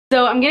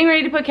So I'm getting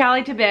ready to put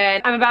Callie to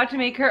bed. I'm about to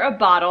make her a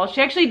bottle.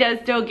 She actually does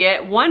still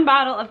get 1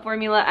 bottle of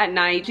formula at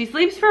night. She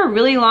sleeps for a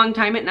really long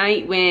time at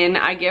night when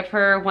I give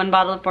her 1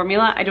 bottle of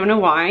formula. I don't know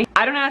why.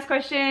 I don't ask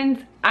questions.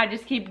 I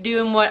just keep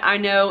doing what I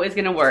know is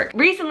gonna work.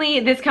 Recently,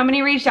 this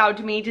company reached out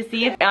to me to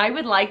see if I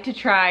would like to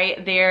try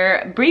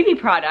their baby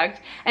product,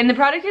 and the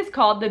product is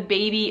called the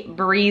Baby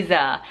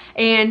Brezza,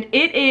 and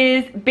it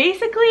is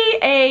basically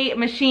a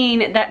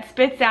machine that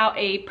spits out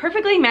a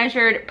perfectly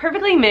measured,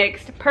 perfectly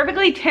mixed,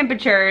 perfectly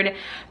temperatured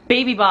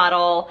baby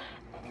bottle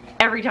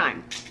every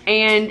time.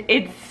 And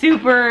it's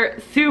super,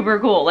 super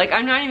cool. Like,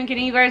 I'm not even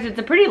kidding you guys, it's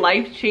a pretty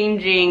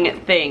life-changing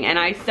thing, and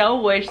I so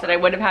wish that I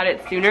would have had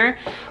it sooner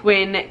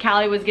when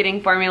Callie was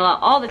getting formula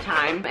all the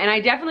time. And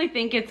I definitely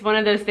think it's one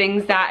of those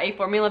things that a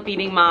formula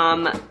feeding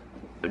mom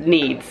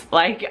needs.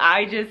 Like,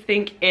 I just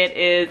think it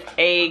is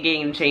a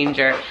game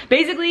changer.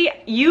 Basically,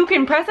 you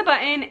can press a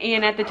button,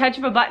 and at the touch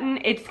of a button,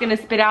 it's gonna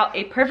spit out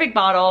a perfect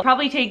bottle.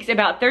 Probably takes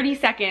about 30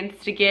 seconds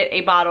to get a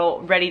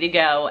bottle ready to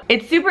go.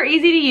 It's super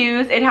easy to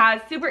use. It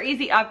has super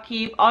easy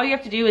upkeep. All you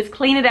have to do is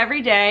clean it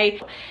every day.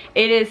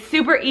 It is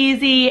super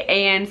easy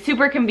and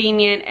super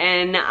convenient,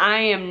 and I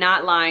am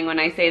not lying when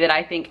I say that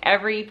I think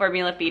every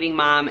formula feeding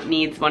mom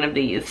needs one of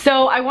these.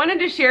 So I wanted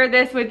to share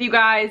this with you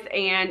guys,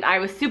 and I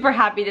was super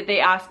happy that they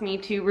asked me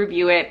to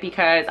review it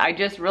because I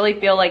just really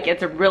feel like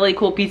it's a really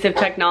cool piece of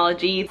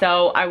technology.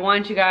 So I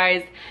want you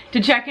guys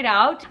to check it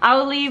out. I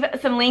will leave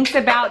some links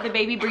about the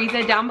Baby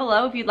Brezza down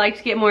below if you'd like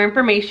to get more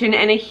information,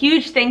 and a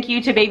huge thank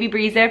you to Baby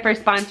Brezza for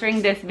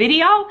sponsoring this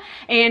video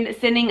and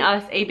sending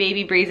us a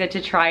Baby Brezza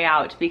to try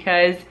out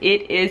because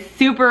it is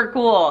super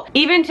cool.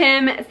 Even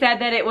Tim said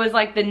that it was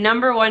like the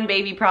 #1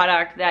 baby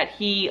product that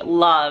he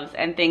loves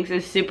and thinks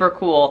is super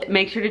cool.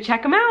 Make sure to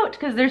check them out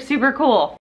because they're super cool.